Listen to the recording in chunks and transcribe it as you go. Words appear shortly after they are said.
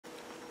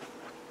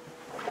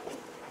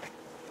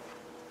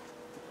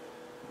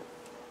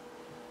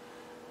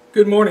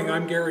Good morning,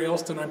 I'm Gary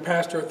Elston. I'm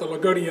pastor at the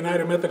Lagodi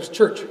United Methodist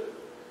Church.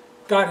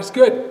 God is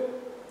good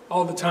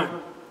all the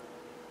time.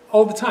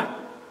 All the time.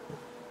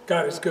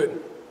 God is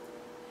good.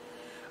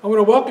 I want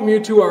to welcome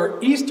you to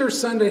our Easter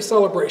Sunday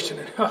celebration.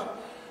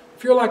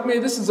 If you're like me,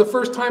 this is the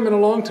first time in a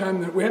long time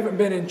that we haven't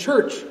been in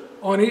church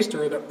on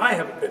Easter, that I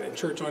haven't been in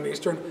church on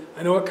Easter. And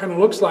I know it kind of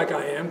looks like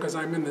I am because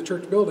I'm in the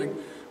church building,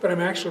 but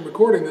I'm actually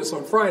recording this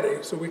on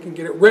Friday so we can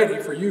get it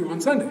ready for you on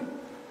Sunday.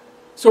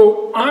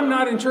 So I'm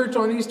not in church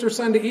on Easter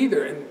Sunday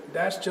either, and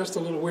that's just a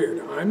little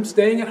weird. I'm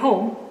staying at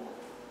home,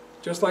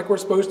 just like we're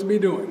supposed to be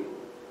doing.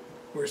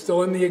 We're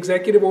still in the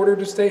executive order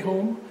to stay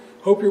home.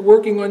 Hope you're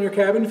working on your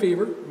cabin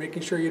fever,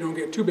 making sure you don't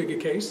get too big a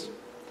case.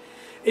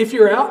 If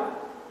you're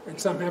out, and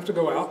some have to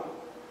go out,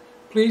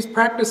 please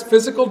practice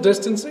physical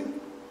distancing.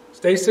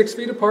 Stay 6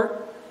 feet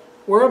apart.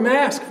 Wear a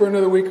mask for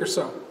another week or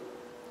so.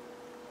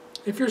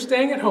 If you're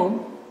staying at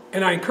home,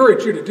 and I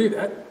encourage you to do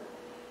that,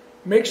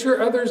 make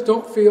sure others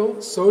don't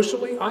feel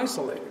socially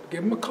isolated.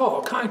 Give them a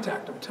call,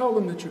 contact them, tell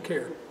them that you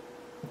care.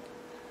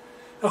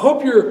 I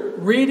hope you're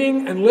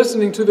reading and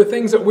listening to the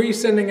things that we're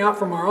sending out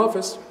from our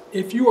office.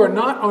 If you are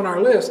not on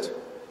our list,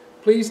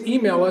 please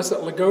email us at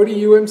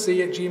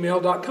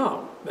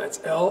lagodiumc@gmail.com. That's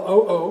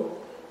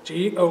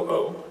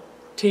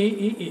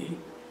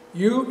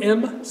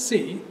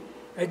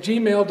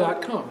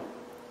LOOGOOTEEUMC@gmail.com.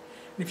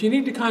 And if you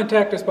need to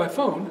contact us by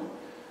phone,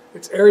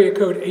 it's area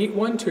code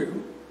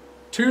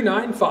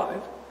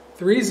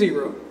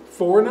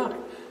 812-295-3049.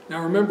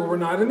 Now remember, we're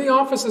not in the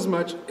office as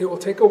much. It will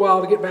take a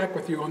while to get back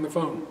with you on the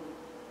phone.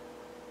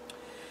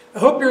 I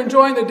hope you're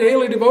enjoying the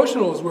daily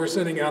devotionals we're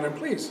sending out, and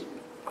please,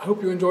 I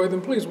hope you enjoy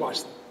them. Please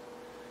watch them.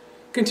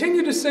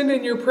 Continue to send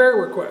in your prayer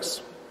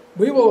requests.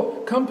 We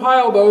will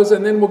compile those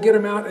and then we'll get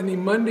them out in the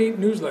Monday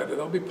newsletter.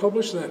 They'll be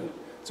published then.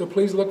 So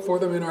please look for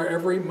them in our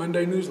every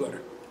Monday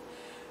newsletter.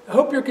 I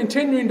hope you're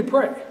continuing to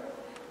pray.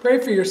 Pray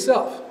for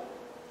yourself.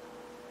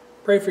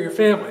 Pray for your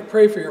family.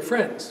 Pray for your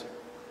friends.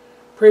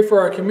 Pray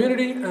for our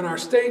community and our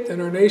state and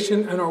our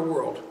nation and our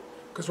world.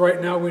 Because right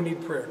now we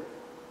need prayer.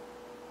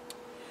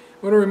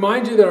 I want to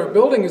remind you that our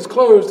building is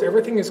closed.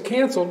 Everything is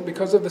canceled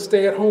because of the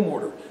stay-at-home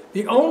order.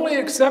 The only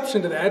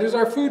exception to that is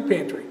our food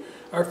pantry.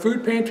 Our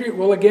food pantry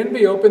will again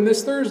be open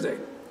this Thursday.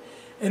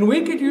 And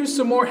we could use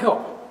some more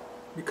help.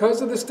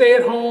 Because of the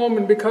stay-at-home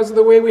and because of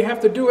the way we have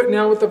to do it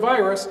now with the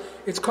virus,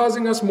 it's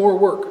causing us more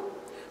work.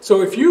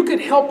 So if you could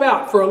help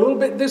out for a little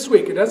bit this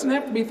week, it doesn't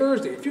have to be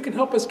Thursday. If you can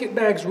help us get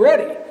bags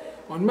ready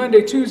on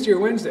Monday, Tuesday, or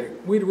Wednesday,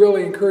 we'd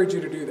really encourage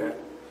you to do that.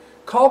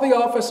 Call the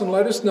office and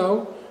let us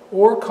know,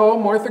 or call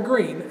Martha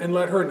Green and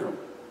let her know.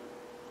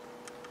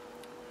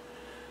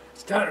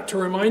 It's time to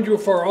remind you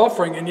of our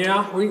offering, and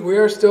yeah, we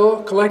are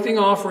still collecting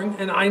offering,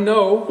 and I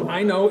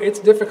know it's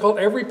difficult.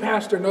 Every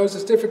pastor knows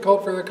it's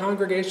difficult for the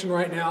congregation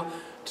right now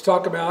to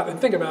talk about and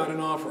think about an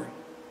offering.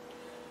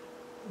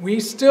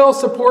 We still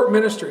support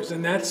ministries,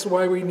 and that's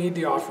why we need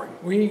the offering.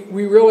 We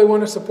really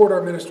want to support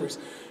our ministries.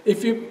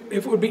 If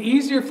it would be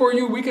easier for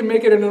you, we can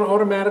make it an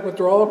automatic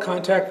withdrawal.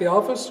 Contact the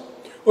office.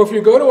 Or if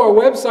you go to our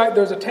website,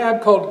 there's a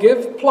tab called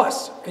Give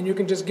Plus, and you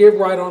can just give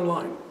right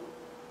online.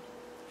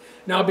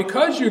 Now,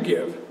 because you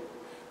give,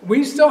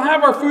 we still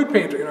have our food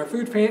pantry, and our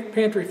food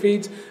pantry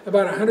feeds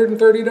about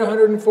 130 to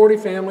 140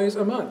 families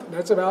a month.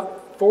 That's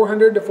about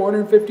 400 to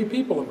 450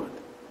 people a month.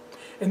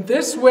 And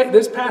this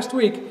past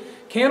week,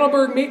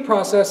 Candleberg Meat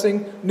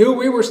Processing knew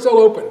we were still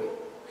open.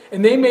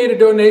 And they made a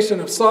donation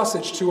of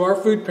sausage to our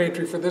food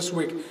pantry for this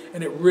week,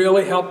 and it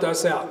really helped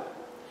us out.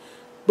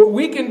 But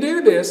we can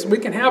do this, we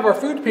can have our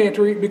food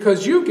pantry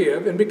because you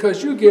give, and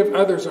because you give,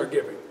 others are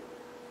giving.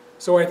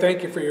 So I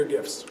thank you for your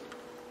gifts.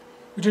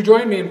 Would you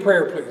join me in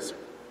prayer, please?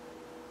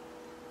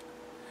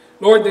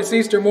 Lord, this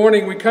Easter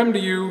morning we come to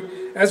you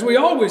as we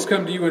always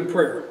come to you in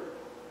prayer.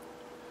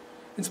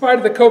 In spite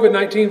of the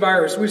COVID-19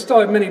 virus, we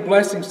still have many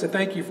blessings to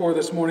thank you for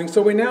this morning,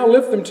 so we now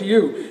lift them to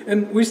you.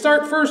 And we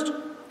start first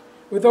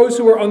with those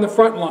who are on the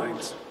front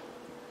lines,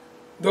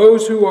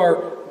 those who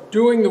are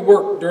doing the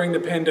work during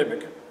the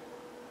pandemic.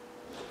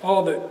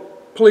 All the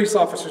police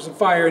officers and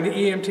fire and the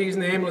EMTs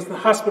and the ambulance and the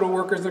hospital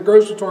workers, the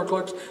grocery store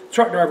clerks,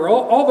 truck driver,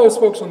 all those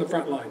folks on the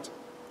front lines.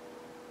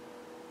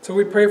 So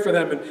we pray for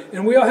them.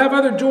 And we all have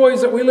other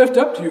joys that we lift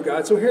up to you,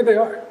 God, so here they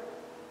are.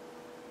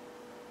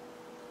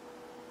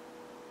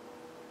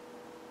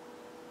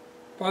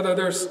 Father,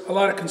 there's a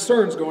lot of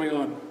concerns going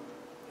on.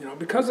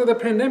 Because of the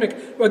pandemic.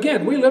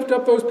 Again, we lift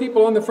up those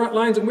people on the front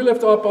lines, and we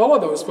lift up all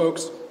of those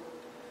folks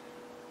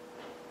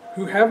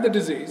who have the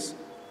disease,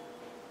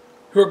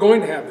 who are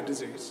going to have the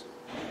disease,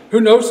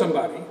 who know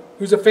somebody,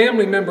 who's a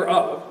family member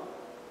of.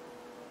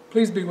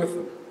 Please be with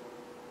them.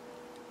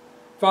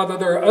 Father,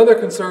 there are other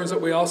concerns that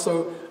we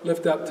also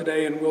lift up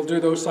today, and we'll do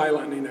those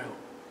silently now.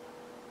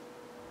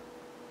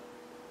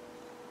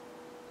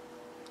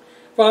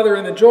 Father,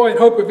 in the joy and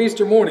hope of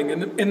Easter morning,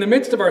 in the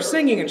midst of our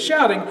singing and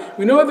shouting,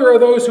 we know there are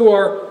those who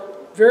are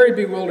very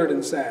bewildered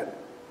and sad.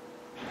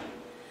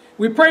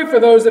 We pray for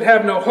those that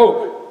have no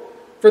hope,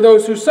 for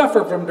those who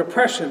suffer from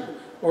depression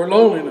or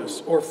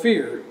loneliness or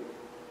fear.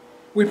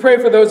 We pray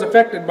for those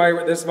affected by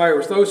this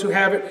virus, those who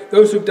have it,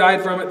 those who've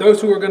died from it,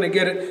 those who are going to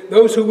get it,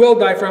 those who will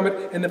die from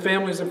it, and the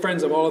families and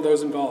friends of all of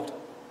those involved.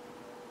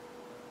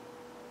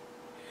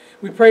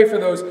 We pray for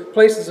those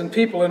places and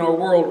people in our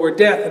world where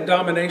death and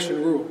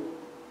domination rule,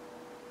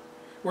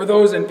 where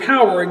those in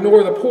power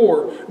ignore the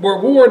poor, where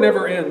war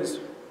never ends,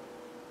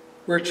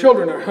 where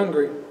children are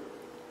hungry,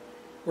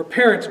 where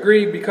parents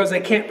grieve because they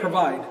can't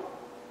provide.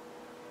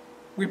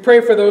 We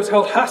pray for those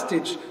held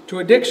hostage to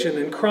addiction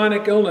and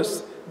chronic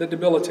illness that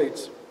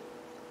debilitates.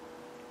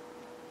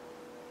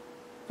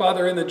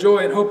 Father, in the joy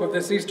and hope of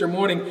this Easter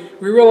morning,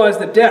 we realize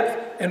the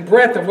depth and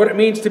breadth of what it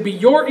means to be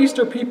your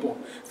Easter people.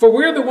 For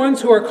we're the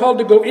ones who are called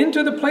to go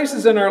into the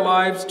places in our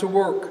lives to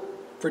work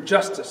for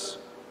justice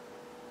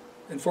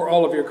and for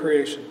all of your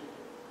creation.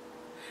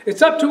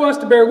 It's up to us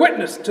to bear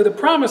witness to the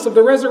promise of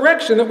the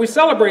resurrection that we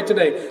celebrate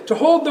today, to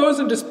hold those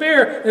in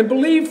despair and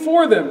believe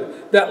for them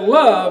that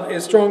love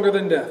is stronger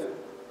than death.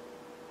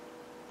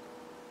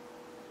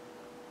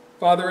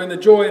 Father, in the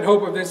joy and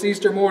hope of this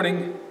Easter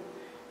morning,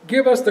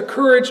 give us the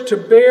courage to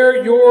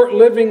bear your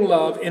living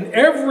love in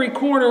every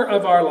corner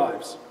of our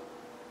lives,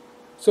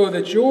 so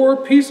that your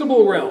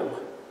peaceable realm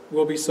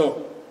will be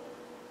so,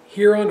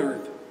 here on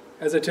earth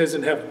as it is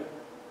in heaven.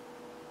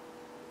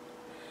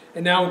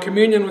 And now, in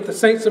communion with the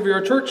saints of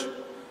your church,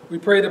 we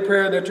pray the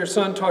prayer that your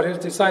Son taught his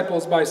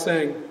disciples by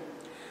saying,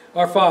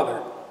 Our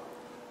Father,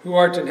 who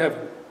art in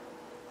heaven,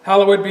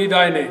 hallowed be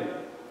thy name.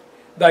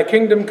 Thy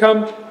kingdom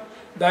come,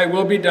 thy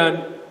will be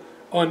done,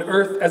 on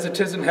earth as it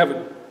is in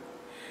heaven.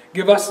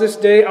 Give us this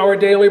day our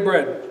daily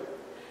bread,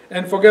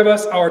 and forgive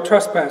us our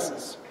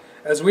trespasses,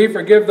 as we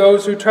forgive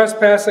those who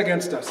trespass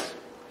against us.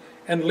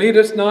 And lead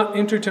us not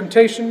into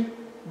temptation,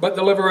 but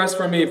deliver us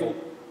from evil.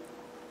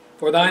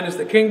 For thine is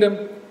the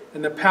kingdom,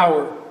 and the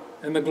power,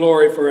 and the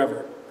glory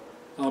forever.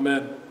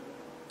 Amen.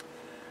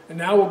 And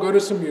now we'll go to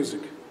some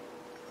music.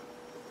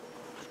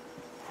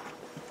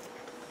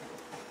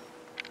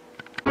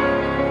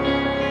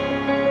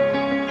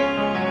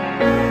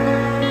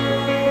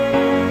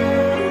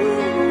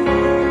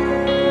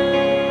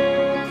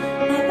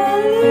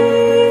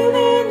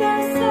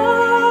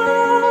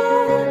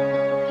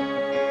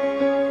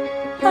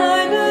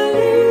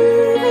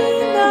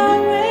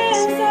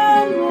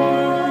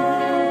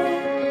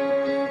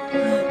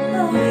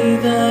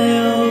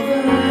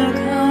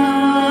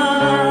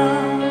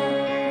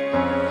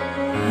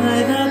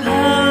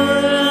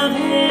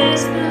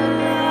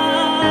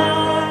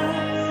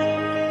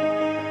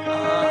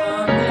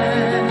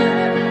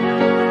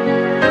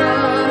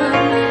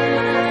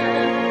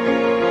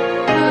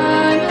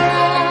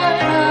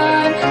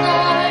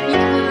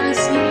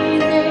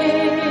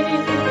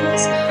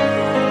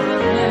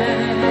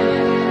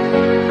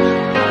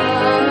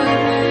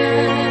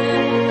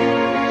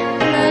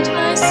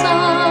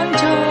 Son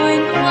join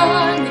the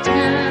one that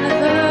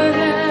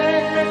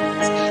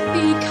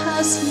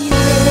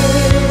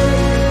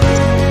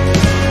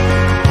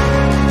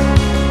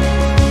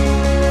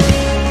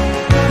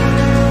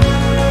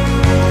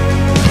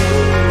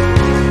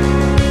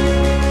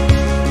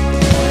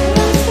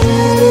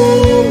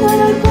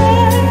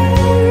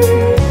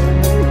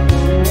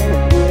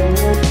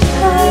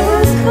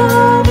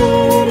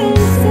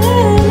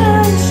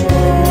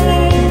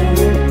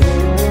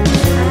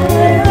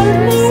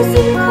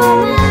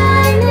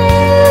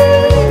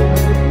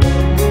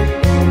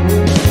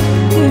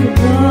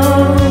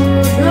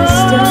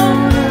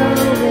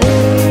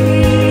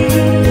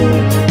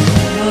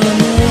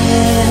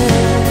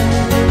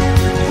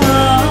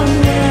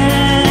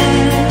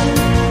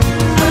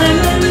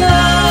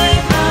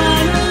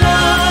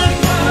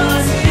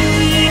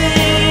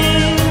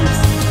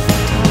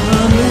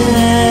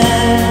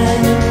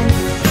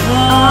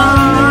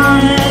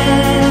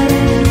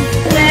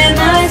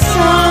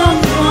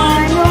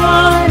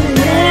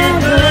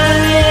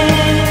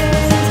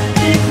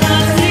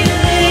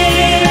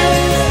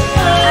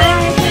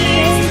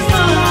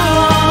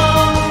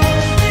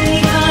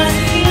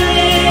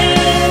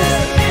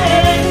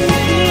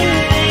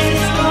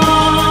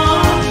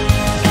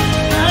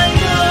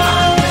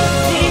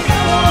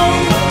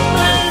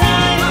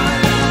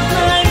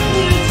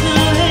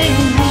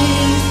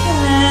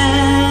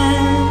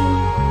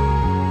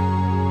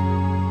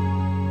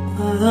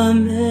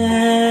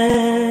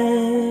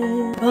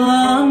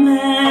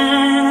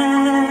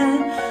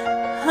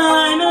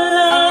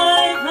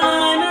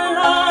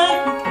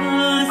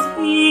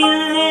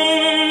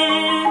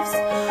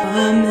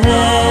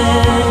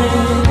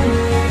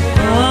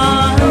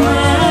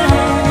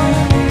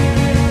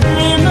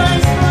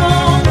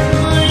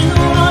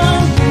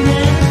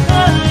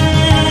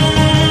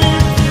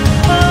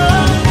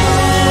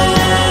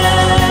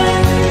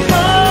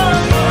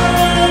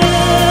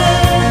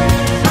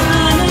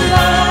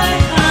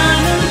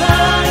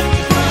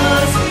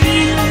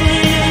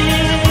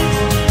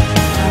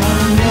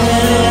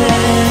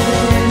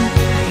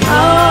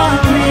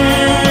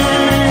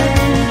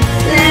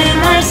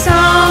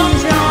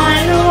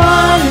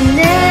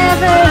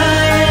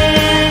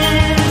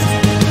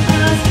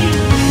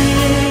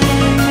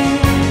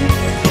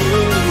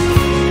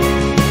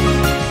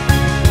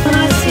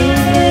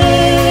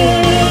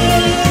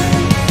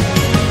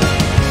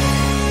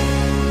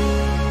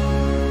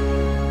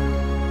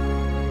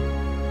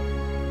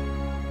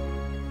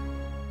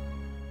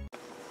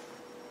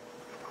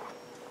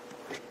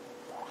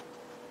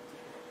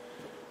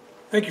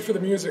Thank you for the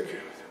music.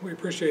 We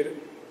appreciate it.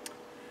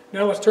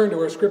 Now let's turn to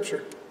our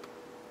scripture.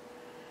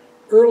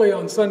 Early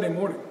on Sunday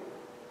morning,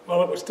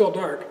 while it was still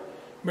dark,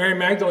 Mary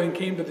Magdalene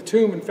came to the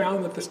tomb and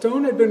found that the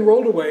stone had been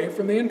rolled away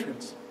from the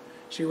entrance.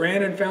 She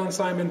ran and found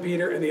Simon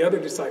Peter and the other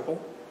disciple,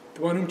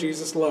 the one whom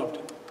Jesus loved.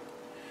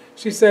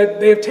 She said,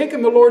 "They have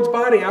taken the Lord's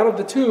body out of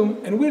the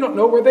tomb, and we don't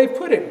know where they've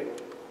put him."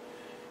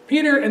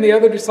 Peter and the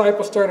other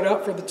disciple started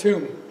out for the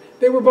tomb.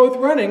 They were both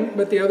running,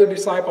 but the other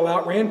disciple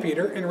outran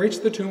Peter and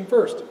reached the tomb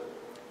first.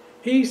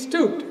 He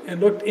stooped and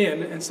looked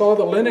in and saw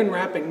the linen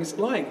wrappings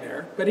lying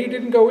there, but he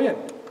didn't go in.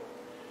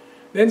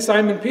 Then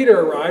Simon Peter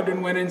arrived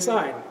and went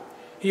inside.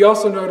 He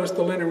also noticed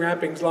the linen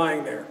wrappings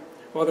lying there,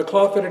 while the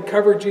cloth that had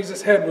covered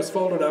Jesus' head was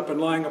folded up and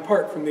lying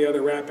apart from the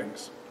other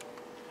wrappings.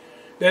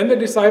 Then the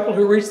disciple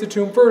who reached the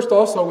tomb first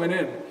also went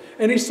in,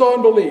 and he saw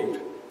and believed,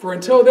 for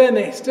until then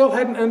they still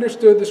hadn't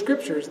understood the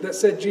scriptures that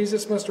said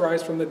Jesus must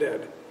rise from the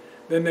dead.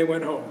 Then they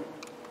went home.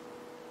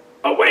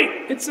 Oh wait,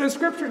 it says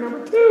scripture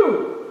number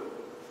 2.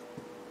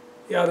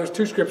 Yeah, there's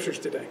 2 scriptures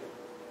today.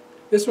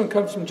 This one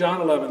comes from John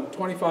 11,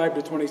 25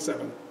 to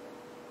 27.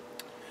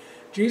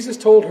 Jesus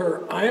told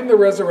her, "I am the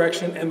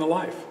resurrection and the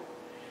life.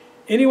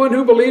 Anyone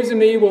who believes in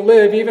me will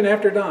live even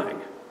after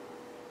dying.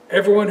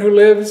 Everyone who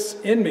lives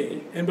in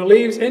me and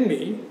believes in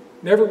me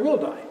never will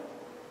die.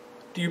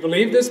 Do you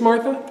believe this,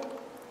 Martha?"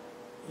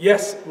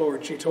 "Yes,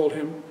 Lord," she told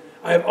him.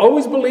 "I have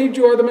always believed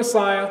you are the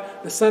Messiah,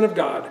 the Son of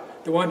God,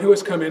 the one who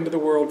has come into the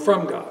world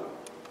from God."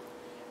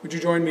 Would you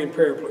join me in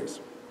prayer, please?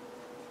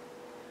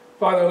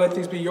 Father, let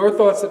these be your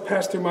thoughts that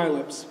pass through my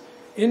lips,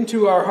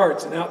 into our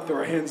hearts and out through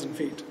our hands and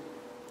feet.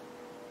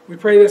 We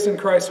pray this in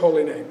Christ's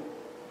holy name.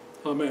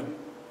 Amen.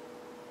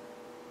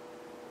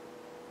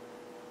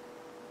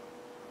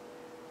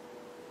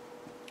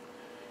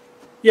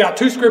 Yeah,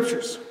 2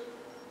 scriptures.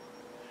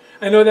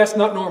 I know that's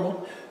not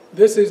normal.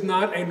 This is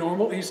not a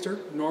normal Easter.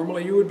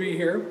 Normally you would be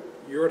here.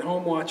 You're at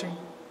home watching.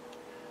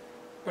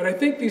 But I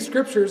think these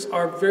scriptures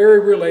are very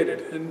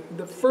related. And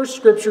the first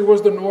scripture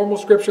was the normal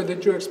scripture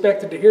that you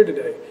expected to hear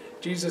today,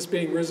 Jesus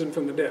being risen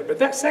from the dead. But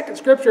that second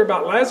scripture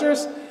about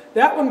Lazarus,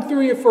 that one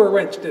threw you for a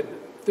wrench, didn't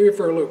it? Threw you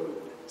for a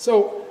loop.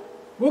 So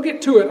we'll get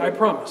to it, I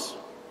promise.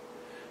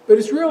 But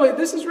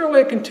this is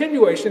really a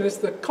continuation. It's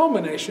the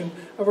culmination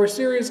of our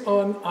series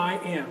on I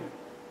Am.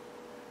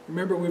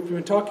 Remember, we've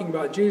been talking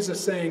about Jesus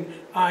saying,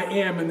 "I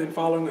am," and then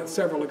following with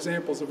several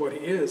examples of what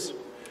he is.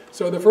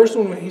 So the first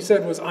one he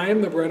said was, "I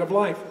am the bread of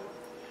life."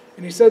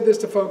 And he said this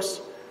to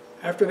folks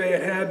after they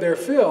had had their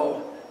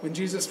fill when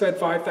Jesus fed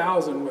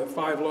 5,000 with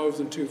 5 loaves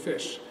and 2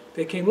 fish.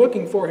 They came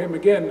looking for him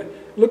again,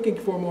 looking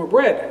for more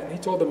bread. And he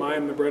told them, "I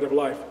am the bread of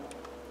life."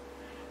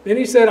 Then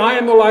he said, "I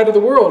am the light of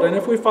the world. And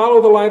if we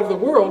follow the light of the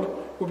world,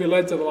 we'll be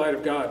led to the light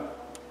of God."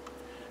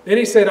 Then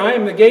he said, "I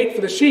am the gate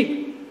for the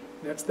sheep."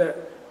 That's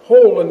that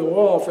hole in the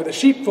wall for the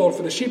sheepfold,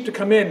 for the sheep to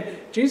come in.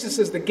 Jesus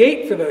is the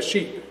gate for the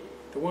sheep,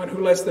 the one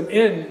who lets them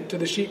in to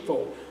the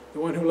sheepfold, the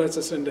one who lets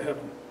us into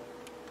heaven.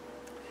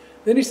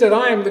 Then he said,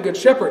 "I am the good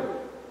shepherd."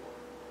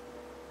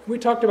 We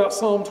talked about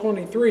Psalm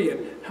 23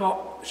 and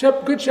how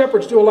good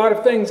shepherds do a lot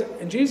of things,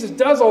 and Jesus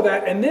does all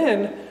that, and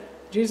then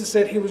Jesus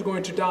said he was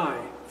going to die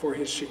for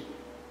his sheep.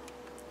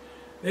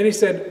 Then he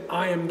said,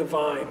 "I am the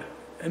vine."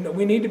 And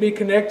we need to be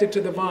connected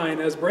to the vine.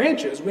 As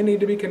branches, we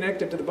need to be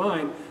connected to the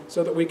vine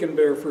so that we can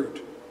bear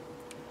fruit.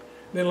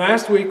 Then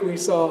last week we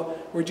saw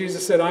where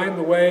Jesus said, "I am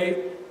the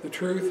way, the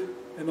truth,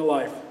 and the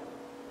life."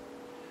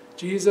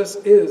 Jesus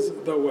is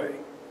the way.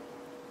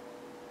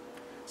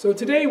 So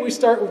today we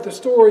start with the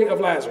story of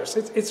Lazarus.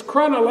 It's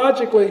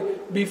chronologically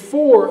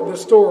before the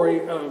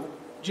story of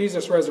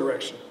Jesus'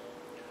 resurrection.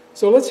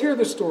 So let's hear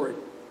the story.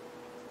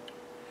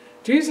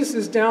 Jesus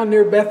is down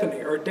near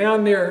Bethany, or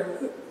down near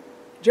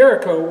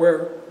Jericho,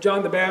 where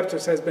John the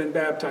Baptist has been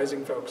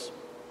baptizing folks.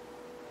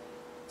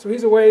 So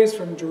he's a ways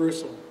from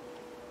Jerusalem.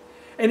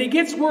 And he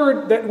gets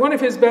word that one of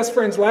his best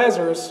friends,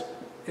 Lazarus,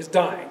 is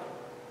dying.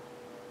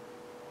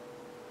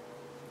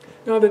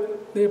 Now,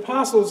 the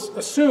apostles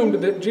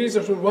assumed that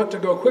Jesus would want to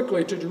go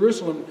quickly to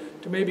Jerusalem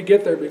to maybe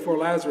get there before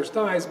Lazarus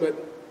dies, but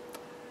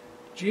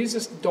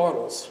Jesus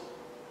dawdles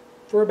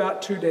for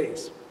about 2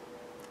 days.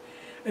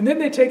 And then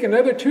they take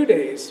another 2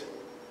 days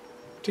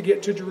to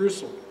get to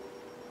Jerusalem.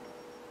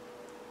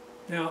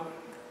 Now,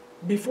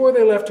 before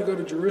they left to go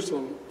to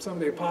Jerusalem, some of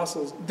the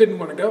apostles didn't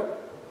want to go.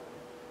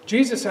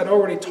 Jesus had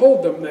already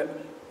told them that,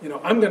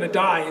 "I'm going to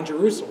die in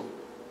Jerusalem."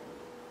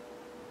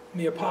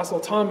 And the apostle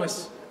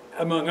Thomas,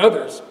 among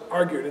others,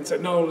 argued and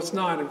said, "No, it's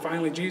not." And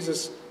finally,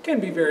 Jesus can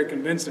be very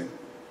convincing.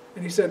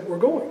 And he said, "We're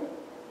going."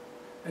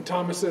 And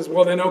Thomas says,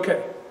 "Well, then,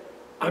 okay,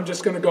 I'm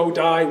just going to go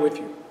die with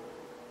you."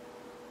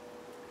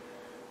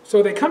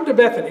 So they come to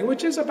Bethany,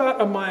 which is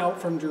about a mile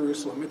from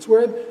Jerusalem. It's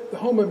where the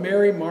home of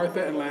Mary,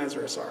 Martha, and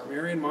Lazarus are.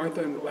 Mary and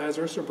Martha and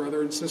Lazarus are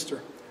brother and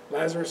sister.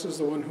 Lazarus is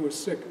the one who is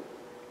sick.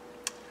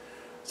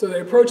 So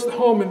they approach the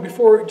home, and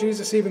before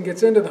Jesus even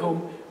gets into the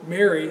home,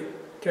 Mary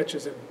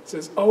catches him.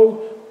 Says,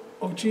 oh,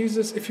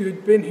 Jesus, if you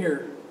had been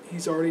here,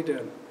 he's already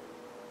dead."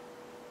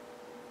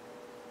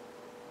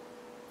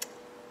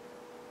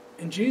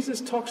 And Jesus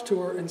talks to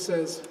her and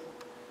says,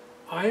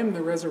 I am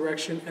the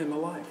resurrection and the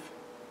life.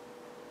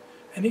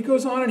 And he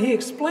goes on and he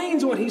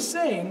explains what he's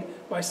saying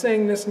by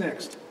saying this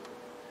next.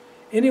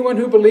 Anyone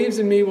who believes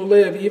in me will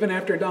live even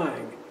after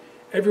dying.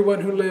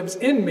 Everyone who lives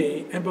in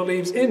me and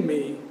believes in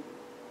me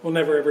will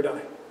never ever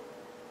die.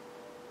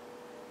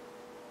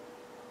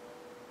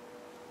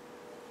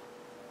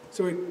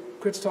 So he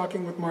quits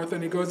talking with Martha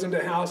and he goes into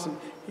the house and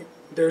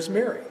there's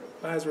Mary,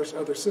 Lazarus'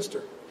 other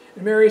sister.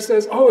 And Mary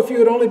says, oh, if you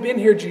had only been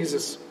here,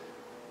 Jesus.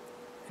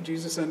 And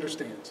Jesus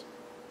understands.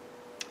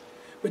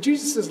 But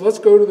Jesus says, let's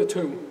go to the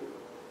tomb.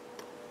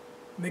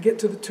 And they get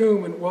to the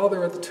tomb, and while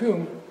they're at the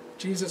tomb,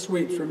 Jesus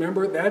weeps.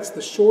 Remember, that's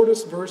the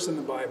shortest verse in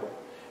the Bible.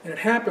 And it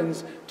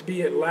happens to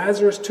be at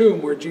Lazarus'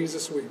 tomb where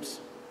Jesus weeps.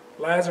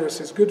 Lazarus,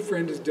 his good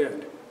friend, is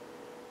dead.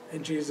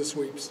 And Jesus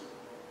weeps.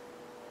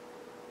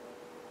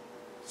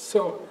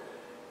 So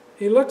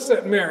he looks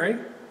at Mary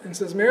and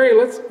says, Mary,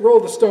 let's roll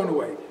the stone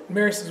away. And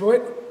Mary says,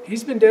 what?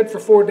 He's been dead for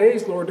 4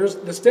 days, Lord.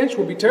 The stench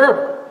will be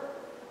terrible.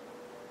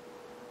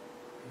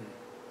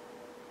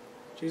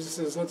 Jesus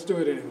says, let's do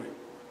it anyway.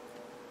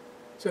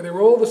 So they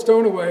roll the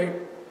stone away,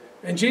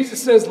 and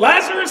Jesus says,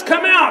 Lazarus,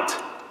 come out!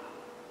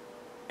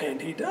 And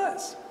he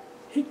does.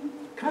 He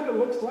kind of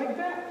looks like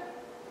that.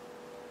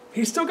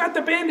 He's still got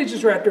the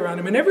bandages wrapped around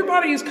him, and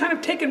everybody is kind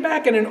of taken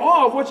back and in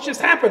awe of what's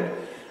just happened.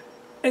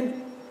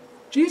 And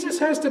Jesus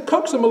has to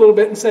coax him a little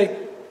bit and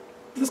say,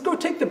 let's go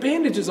take the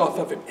bandages off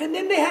of him. And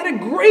then they had a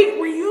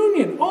great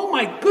reunion. Oh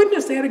my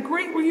goodness, they had a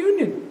great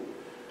reunion.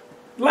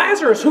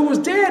 Lazarus, who was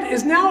dead,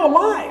 is now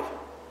alive.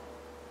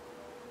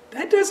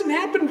 That doesn't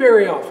happen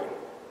very often.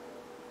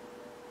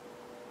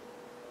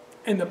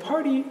 And the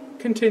party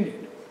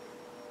continued.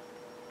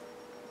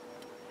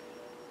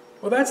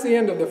 Well, that's the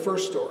end of the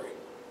first story.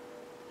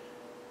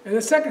 And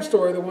the second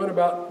story, the one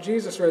about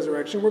Jesus'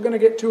 resurrection, we're going to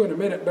get to in a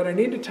minute, but I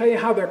need to tell you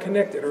how they're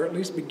connected, or at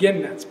least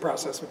begin that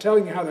process of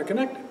telling you how they're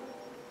connected.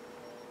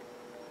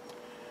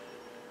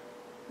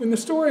 When the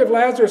story of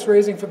Lazarus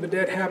raising from the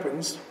dead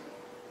happens,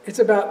 it's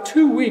about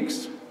 2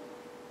 weeks,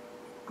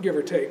 give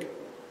or take,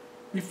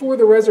 before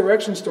the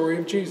resurrection story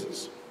of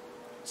Jesus.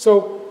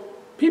 So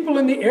people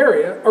in the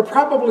area are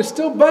probably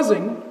still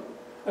buzzing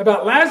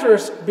about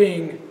Lazarus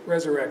being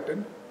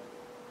resurrected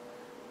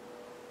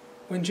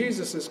when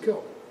Jesus is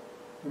killed.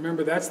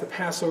 Remember, that's the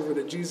Passover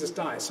that Jesus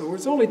dies. So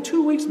it's only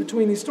 2 weeks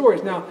between these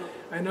stories. Now,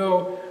 I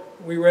know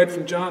we read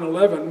from John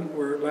 11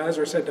 where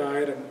Lazarus had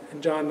died, and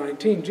in John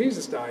 19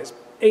 Jesus dies.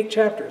 8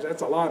 chapters,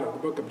 that's a lot of the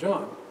book of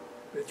John.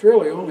 It's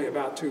really only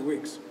about 2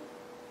 weeks.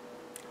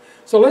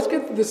 So let's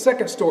get to the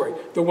second story,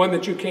 the one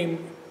that you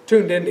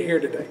tuned in to hear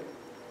today.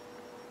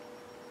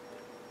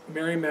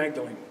 Mary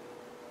Magdalene.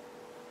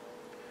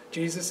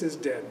 Jesus is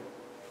dead.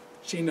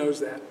 She knows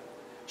that.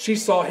 She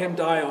saw him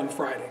die on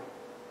Friday.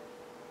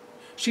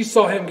 She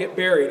saw him get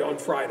buried on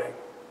Friday.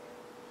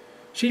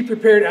 She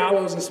prepared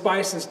aloes and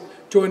spices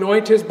to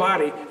anoint his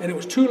body, and it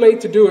was too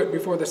late to do it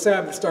before the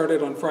Sabbath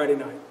started on Friday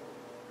night.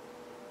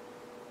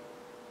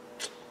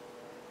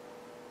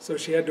 So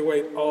she had to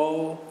wait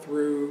all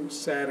through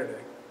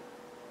Saturday.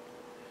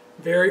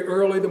 Very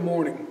early the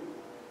morning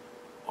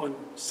on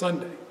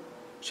Sunday,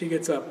 she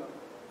gets up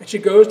and she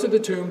goes to the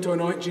tomb to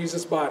anoint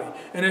Jesus' body.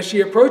 And as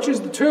she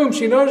approaches the tomb,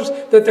 she notices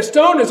that the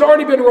stone has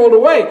already been rolled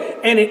away,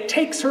 and it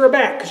takes her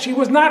aback because she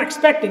was not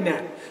expecting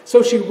that.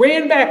 So she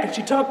ran back and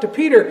she talked to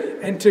Peter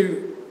and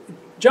to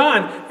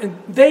John,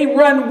 and they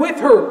run with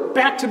her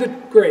back to the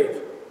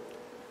grave.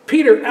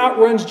 Peter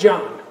outruns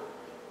John.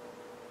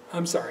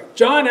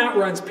 John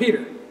outruns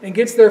Peter and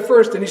gets there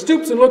first, and he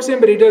stoops and looks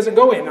in, but he doesn't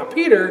go in. Now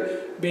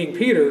Peter, being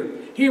Peter,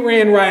 he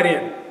ran right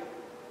in.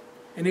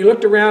 And he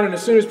looked around, and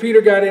as soon as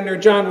Peter got in there,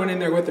 John went in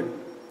there with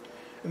him.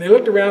 And they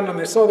looked around, and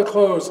they saw the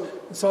clothes,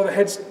 and saw the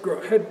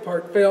head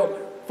part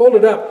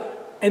folded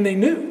up, and they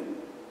knew,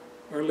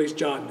 or at least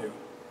John knew.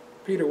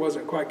 Peter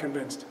wasn't quite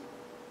convinced.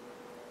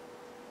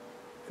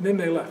 And then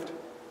they left.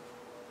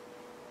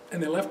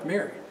 And they left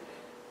Mary,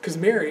 because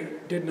Mary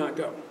did not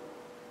go.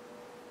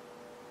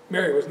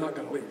 Mary was not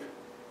going to leave.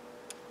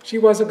 She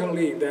wasn't going to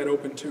leave that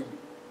open tomb.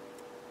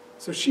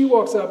 So she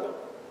walks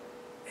up,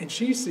 and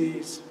she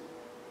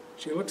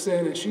looks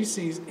in and she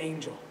sees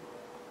angel.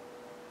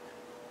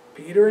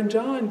 Peter and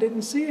John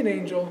didn't see an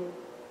angel.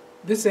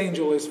 This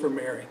angel is for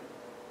Mary.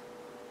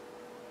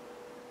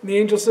 And the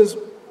angel says,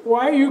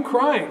 "Why are you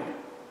crying?"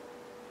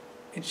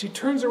 And she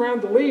turns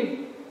around to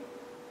leave,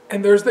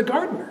 and there's the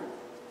gardener.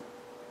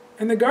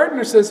 And the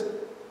gardener says,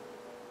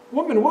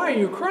 "Woman, why are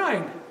you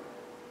crying?"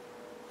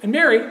 And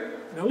Mary,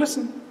 now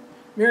listen,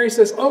 Mary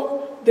says,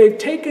 "Oh, they've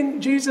taken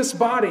Jesus'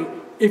 body.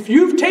 If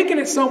you've taken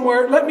it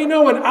somewhere, let me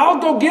know and I'll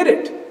go get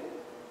it."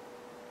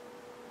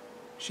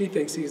 She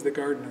thinks he's the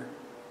gardener.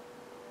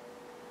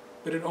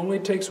 But it only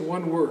takes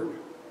one word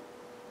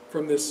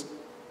from this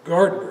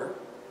gardener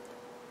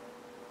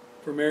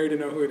for Mary to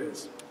know who it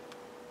is.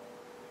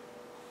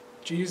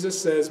 Jesus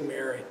says,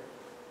 "Mary."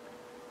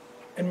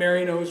 And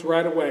Mary knows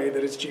right away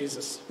that it's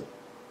Jesus.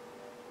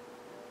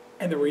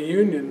 And the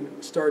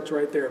reunion starts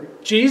right there.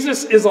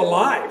 Jesus is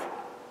alive.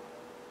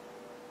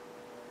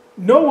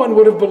 No one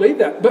would have believed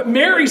that. But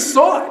Mary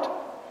saw it.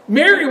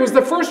 Mary was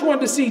the first one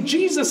to see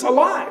Jesus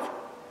alive.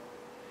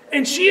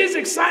 And she is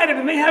excited,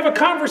 and they have a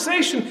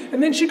conversation.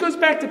 And then she goes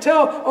back to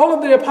tell all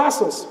of the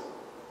apostles,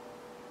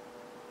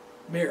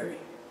 Mary,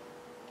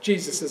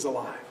 Jesus is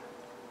alive.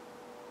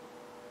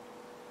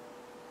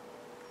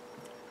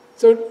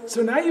 So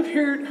now you've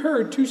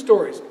heard two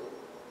stories.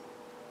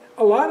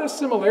 A lot of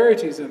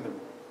similarities in them.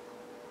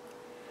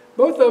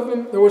 Both of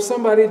them, there was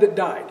somebody that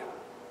died.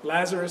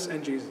 Lazarus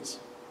and Jesus.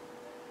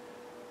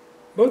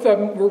 Both of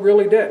them were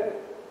really dead.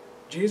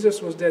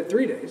 Jesus was dead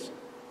 3 days.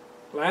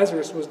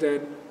 Lazarus was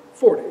dead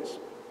 4 days.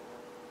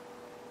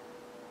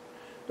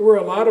 There were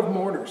a lot of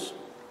mourners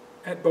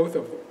at both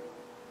of them.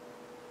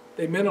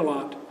 They meant a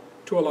lot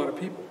to a lot of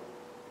people.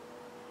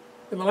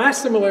 And the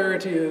last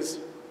similarity is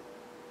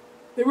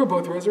they were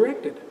both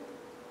resurrected.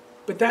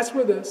 But that's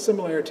where the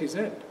similarities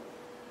end,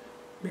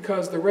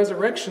 because the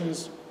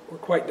resurrections were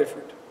quite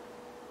different.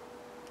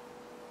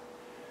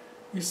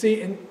 You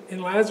see,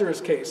 in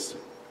Lazarus' case,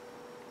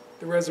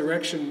 the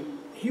resurrection,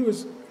 he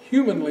was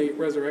humanly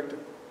resurrected.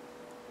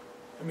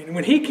 I mean,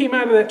 when he came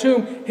out of that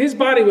tomb, his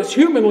body was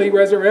humanly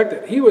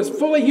resurrected. He was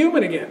fully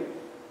human again.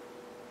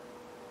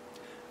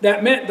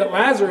 That meant that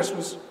Lazarus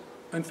was,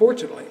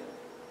 unfortunately,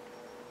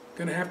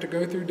 going to have to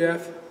go through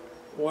death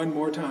one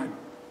more time.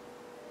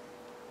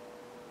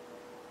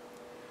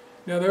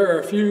 Now, there are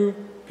a few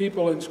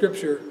people in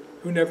Scripture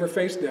who never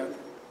faced death.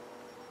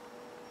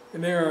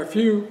 And there are a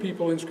few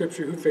people in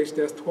Scripture who faced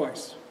death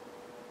twice.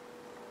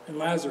 And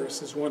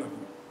Lazarus is one of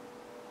them,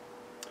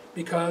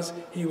 because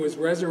he was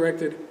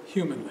resurrected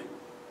humanly.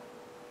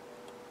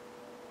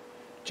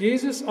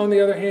 Jesus, on the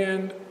other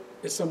hand,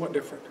 is somewhat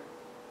different.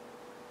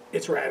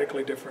 It's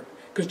radically different,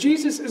 because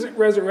Jesus isn't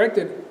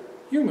resurrected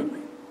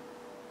humanly.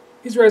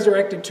 He's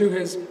resurrected to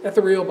his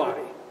ethereal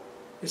body,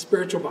 his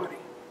spiritual body.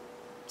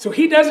 So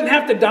he doesn't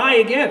have to die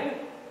again.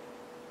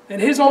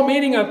 And his whole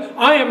meaning of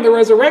I am the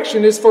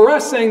resurrection is for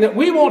us saying that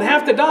we won't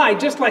have to die,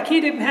 just like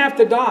he didn't have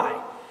to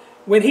die.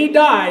 When he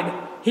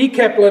died, he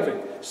kept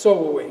living. So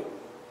will we.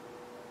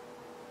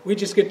 We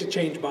just get to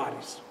change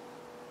bodies.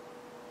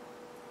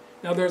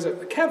 Now there's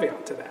a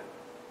caveat to that.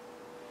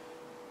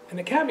 And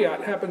the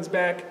caveat happens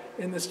back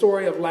in the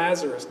story of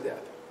Lazarus'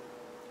 death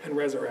and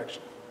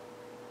resurrection.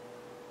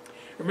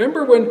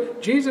 Remember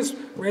when Jesus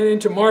ran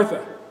into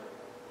Martha,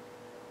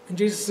 and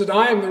Jesus said,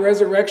 I am the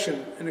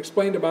resurrection, and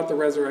explained about the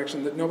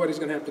resurrection, that nobody's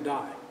going to have to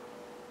die.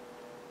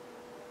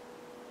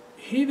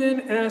 He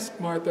then asked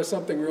Martha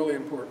something really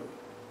important.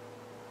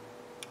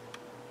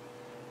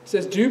 He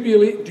says, do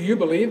you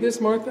believe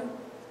this, Martha?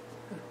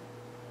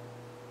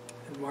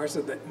 And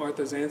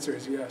Martha's answer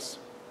is yes.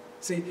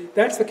 See,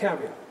 that's the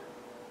caveat.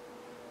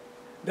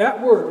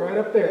 That word right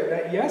up there,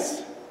 that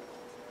yes,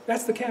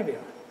 that's the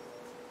caveat.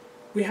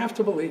 We have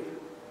to believe.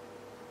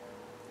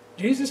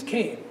 Jesus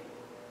came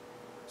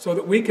so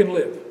that we can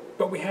live,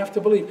 but we have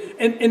to believe.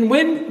 And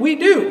when we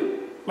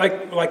do,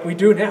 like we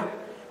do now,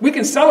 we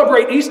can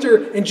celebrate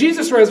Easter and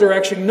Jesus'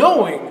 resurrection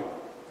knowing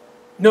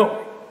that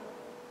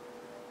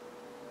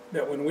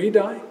when we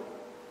die,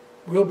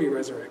 we'll be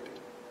resurrected.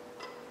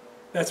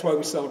 That's why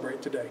we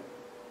celebrate today.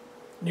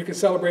 You can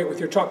celebrate with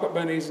your chocolate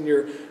bunnies and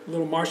your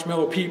little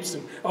marshmallow peeps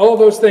and all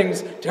those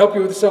things to help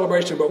you with the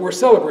celebration, but we're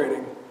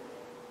celebrating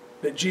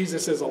that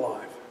Jesus is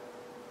alive.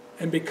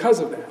 And because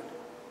of that,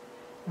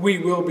 we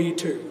will be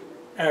too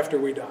after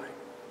we die.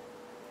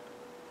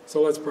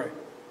 So let's pray.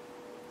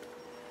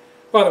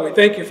 Father, we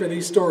thank you for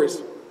these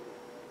stories.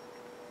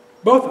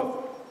 Both of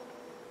them.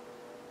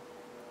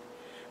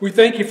 We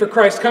thank you for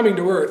Christ coming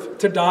to earth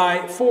to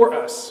die for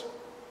us,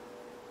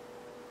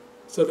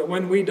 so that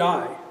when we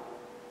die,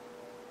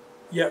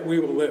 yet we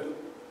will live.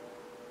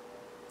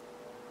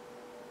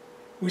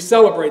 We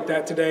celebrate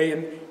that today,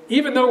 and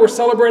even though we're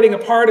celebrating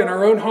apart in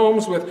our own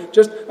homes with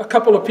just a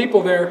couple of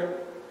people there,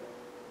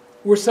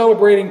 we're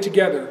celebrating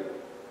together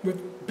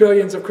with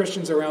billions of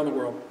Christians around the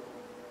world.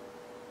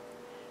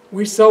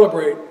 We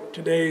celebrate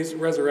today's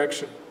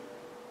resurrection.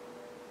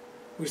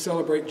 We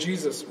celebrate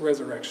Jesus'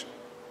 resurrection.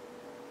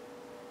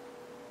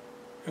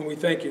 And we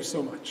thank you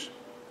so much.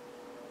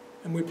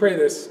 And we pray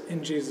this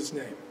in Jesus'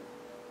 name.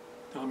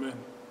 Amen.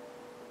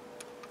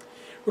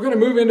 We're going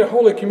to move into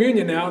Holy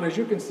Communion now, and as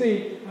you can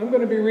see, I'm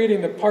going to be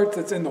reading the part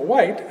that's in the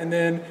white, and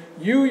then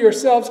you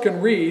yourselves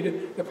can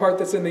read the part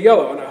that's in the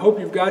yellow, and I hope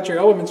you've got your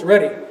elements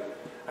ready.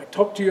 I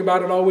talked to you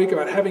about it all week,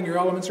 about having your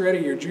elements ready,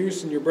 your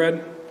juice and your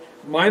bread.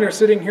 Mine are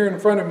sitting here in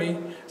front of me,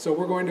 so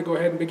we're going to go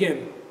ahead and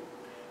begin.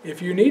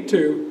 If you need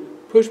to,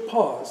 push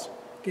pause,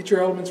 get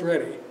your elements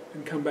ready,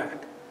 and come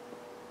back.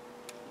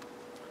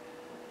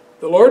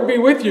 The Lord be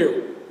with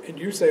you, and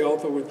you say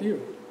also with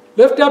you.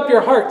 Lift up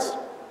your hearts.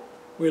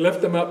 We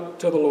lift them up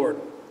to the Lord.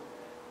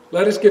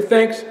 Let us give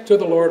thanks to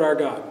the Lord our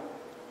God.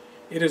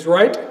 It is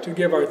right to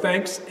give our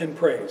thanks and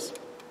praise.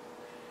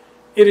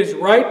 It is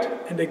right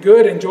and a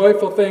good and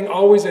joyful thing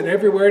always and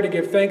everywhere to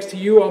give thanks to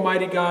you,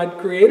 Almighty God,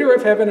 creator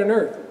of heaven and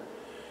earth.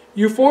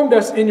 You formed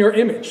us in your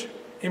image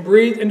and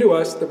breathed into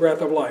us the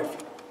breath of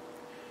life.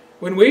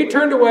 When we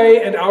turned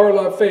away and our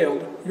love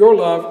failed, your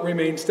love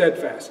remained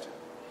steadfast.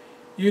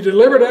 You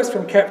delivered us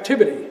from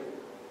captivity.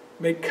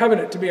 made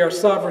covenant to be our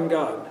sovereign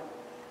God,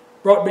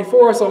 brought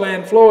before us a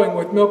land flowing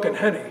with milk and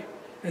honey,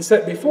 and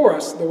set before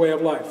us the way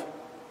of life.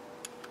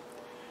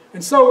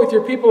 And so with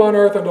your people on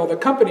earth and all the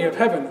company of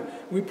heaven,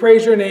 we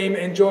praise your name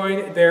and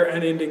join their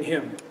unending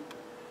hymn.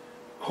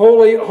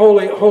 Holy,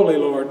 holy, holy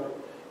Lord,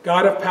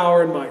 God of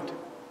power and might.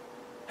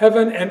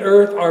 Heaven and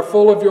earth are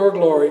full of your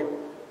glory.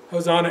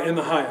 Hosanna in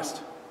the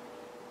highest.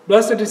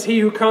 Blessed is he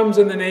who comes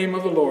in the name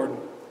of the Lord.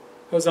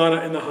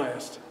 Hosanna in the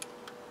highest.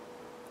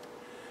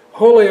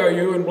 Holy are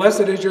you, and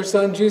blessed is your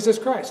Son, Jesus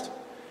Christ.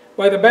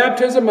 By the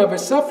baptism of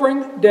his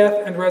suffering,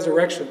 death, and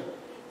resurrection,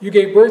 you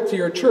gave birth to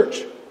your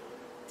church,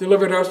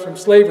 delivered us from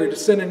slavery to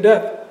sin and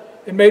death,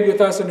 and made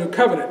with us a new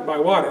covenant by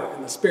water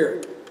and the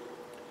Spirit.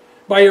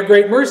 By your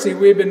great mercy,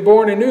 we have been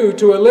born anew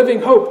to a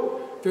living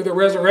hope through the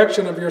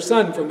resurrection of your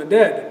Son from the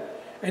dead,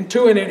 and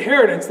to an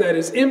inheritance that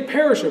is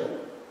imperishable,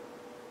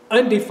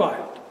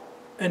 undefiled,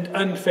 and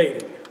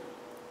unfading.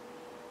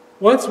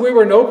 Once we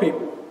were no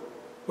people,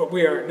 but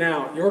we are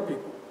now your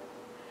people,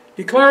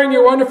 declaring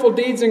your wonderful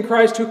deeds in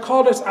Christ, who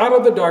called us out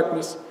of the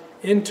darkness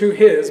into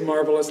his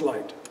marvelous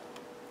light.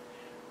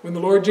 When the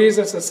Lord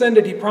Jesus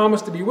ascended, he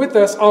promised to be with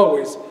us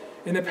always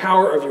in the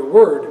power of your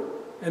word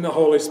and the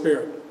Holy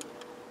Spirit.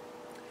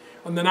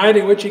 On the night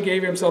in which he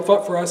gave himself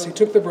up for us, he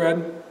took the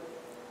bread,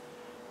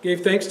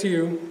 gave thanks to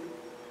you,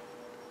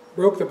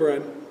 broke the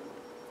bread,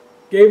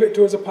 gave it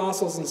to his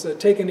apostles, and said,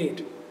 "Take and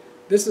eat.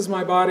 This is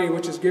my body,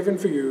 which is given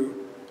for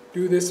you.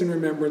 Do this in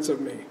remembrance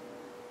of me."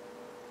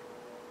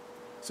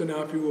 So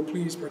now if you will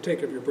please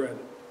partake of your bread.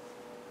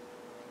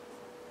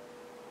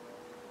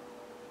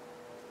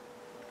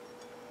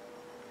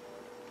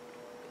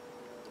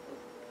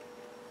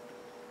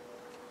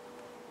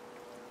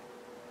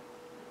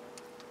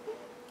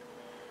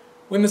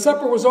 When the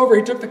supper was over,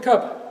 he took the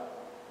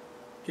cup,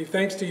 gave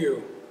thanks to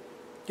you,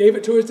 gave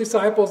it to his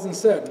disciples, and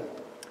said,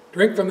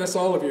 "Drink from this,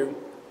 all of you.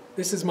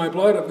 This is my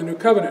blood of the new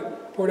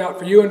covenant, poured out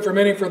for you and for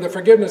many for the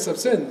forgiveness of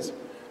sins.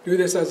 Do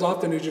this as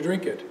often as you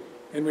drink it,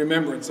 in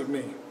remembrance of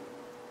me."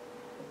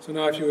 So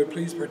now if you would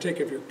please partake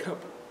of your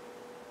cup.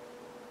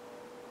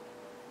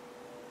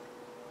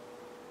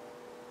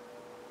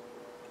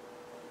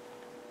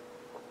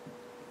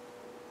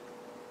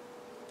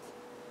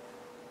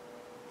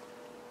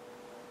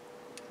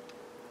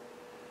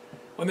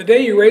 On the day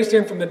you raised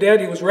him from the dead,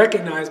 he was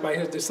recognized by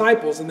his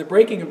disciples in the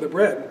breaking of the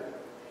bread.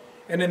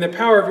 And in the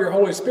power of your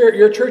Holy Spirit,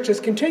 your church has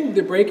continued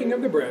the breaking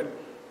of the bread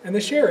and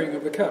the sharing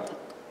of the cup.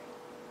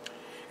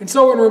 And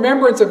so in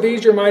remembrance of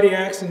these your mighty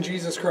acts in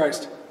Jesus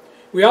Christ,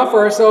 we offer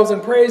ourselves in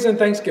praise and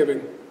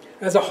thanksgiving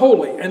as a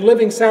holy and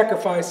living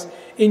sacrifice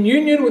in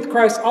union with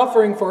Christ's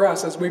offering for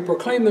us as we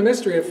proclaim the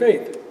mystery of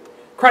faith.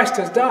 Christ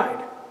has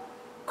died.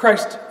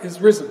 Christ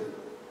is risen.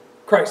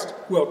 Christ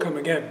will come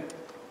again.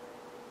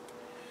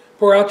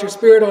 Pour out your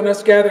Spirit on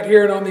us gathered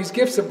here and on these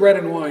gifts of bread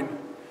and wine.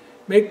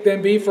 Make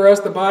them be for us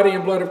the body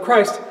and blood of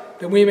Christ,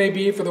 that we may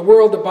be for the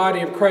world the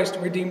body of Christ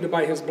redeemed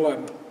by his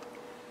blood.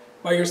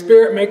 By your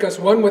Spirit make us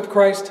one with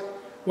Christ,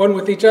 one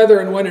with each other,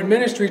 and one in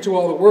ministry to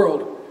all the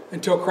world,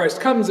 until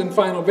Christ comes in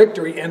final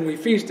victory and we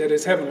feast at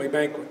his heavenly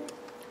banquet.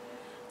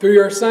 Through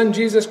your Son,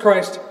 Jesus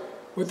Christ,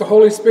 with the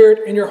Holy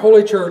Spirit in your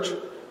holy church,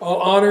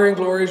 all honor and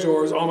glory is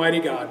yours, Almighty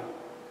God,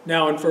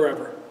 now and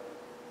forever.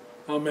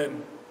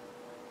 Amen.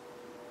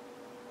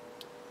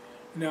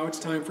 Now it's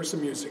time for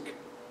some music.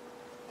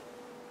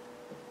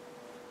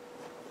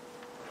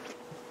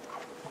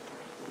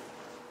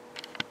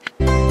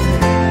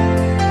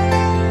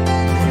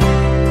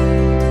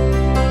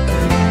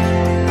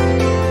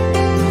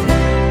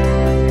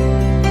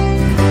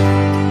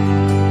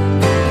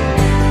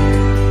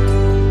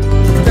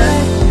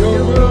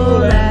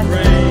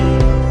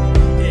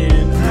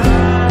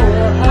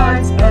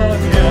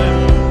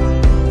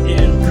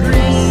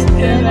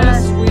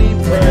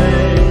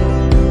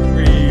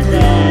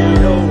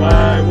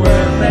 Why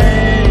we're made.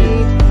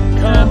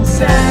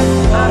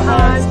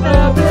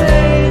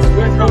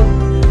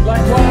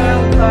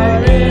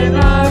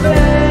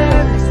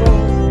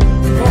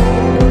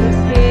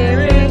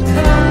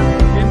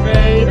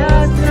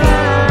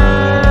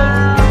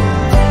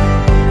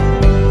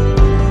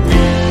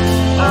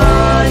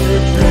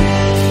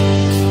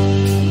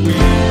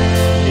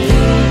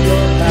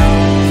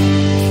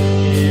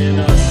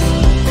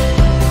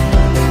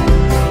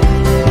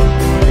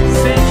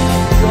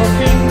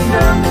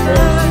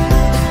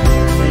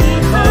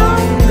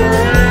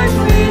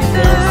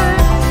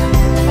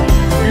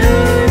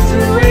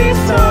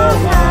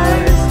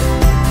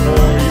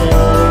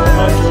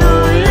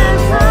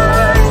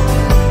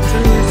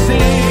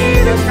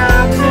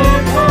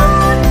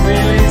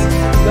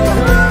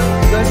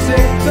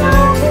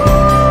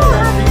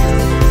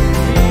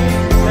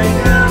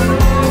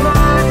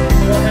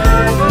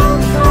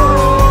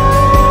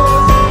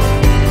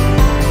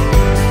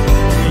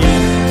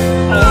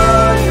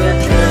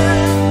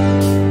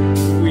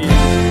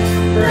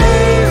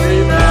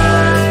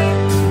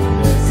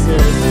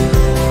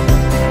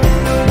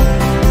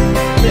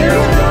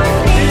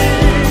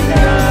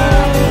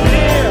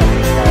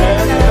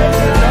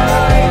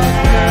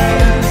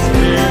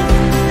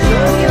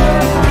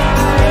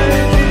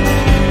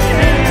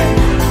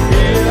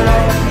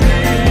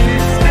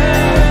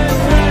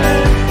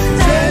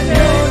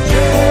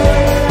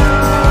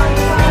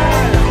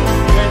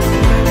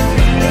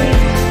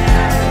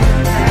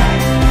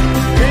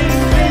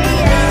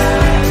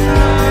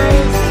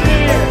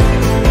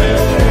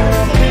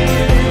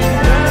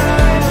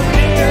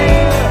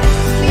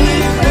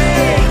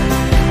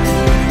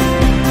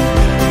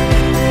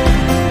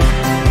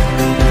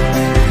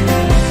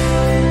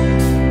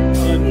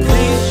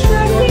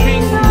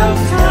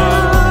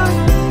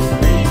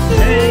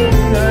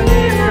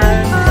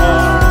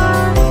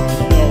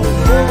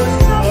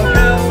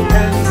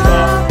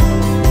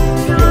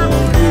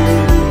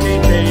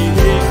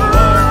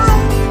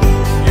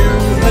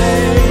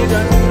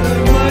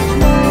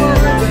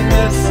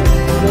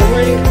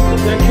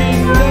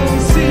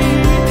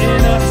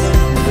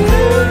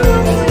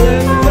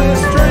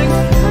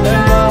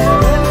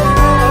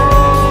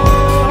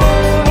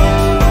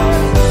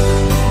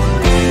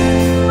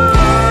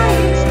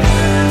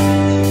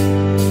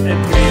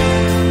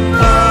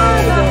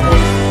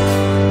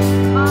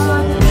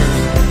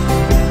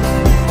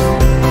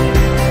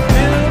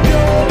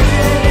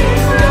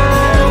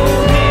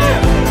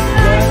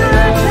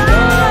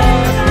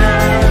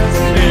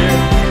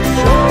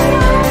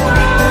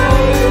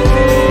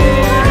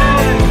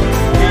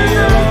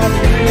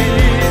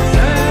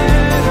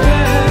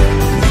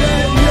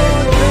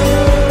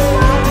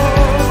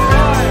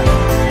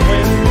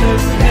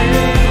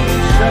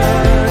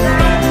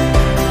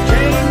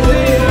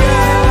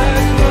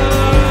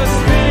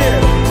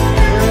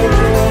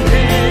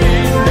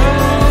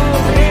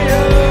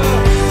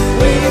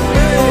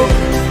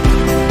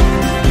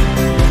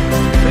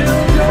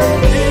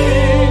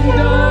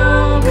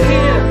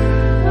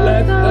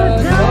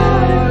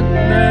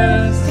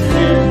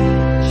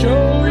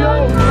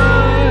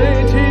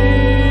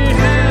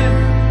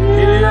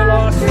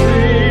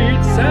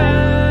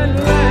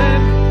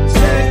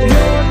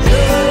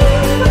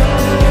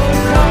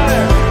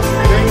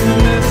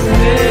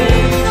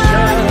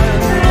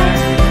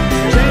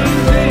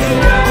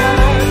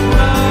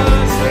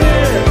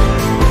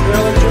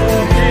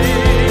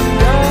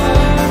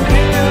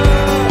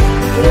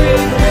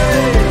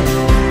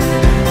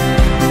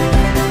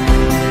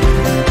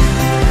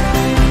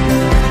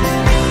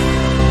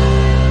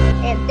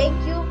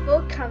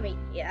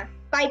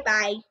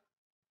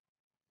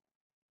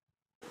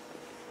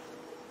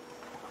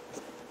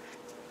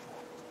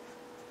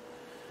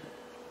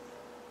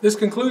 This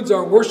concludes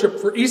our worship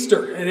for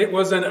Easter, and it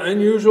was an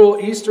unusual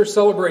Easter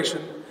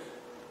celebration.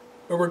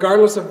 But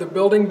regardless of the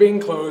building being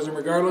closed and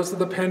regardless of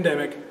the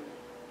pandemic,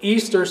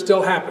 Easter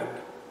still happened,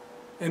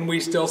 and we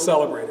still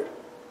celebrated.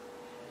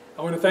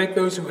 I want to thank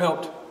those who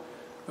helped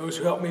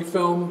me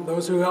film,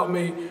 those who helped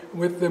me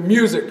with the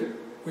music.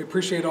 We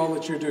appreciate all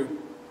that you do.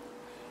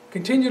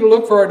 Continue to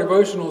look for our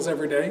devotionals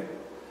every day.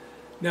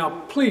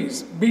 Now,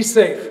 please be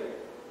safe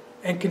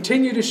and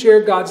continue to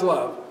share God's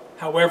love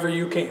however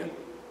you can.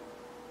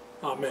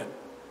 Amen.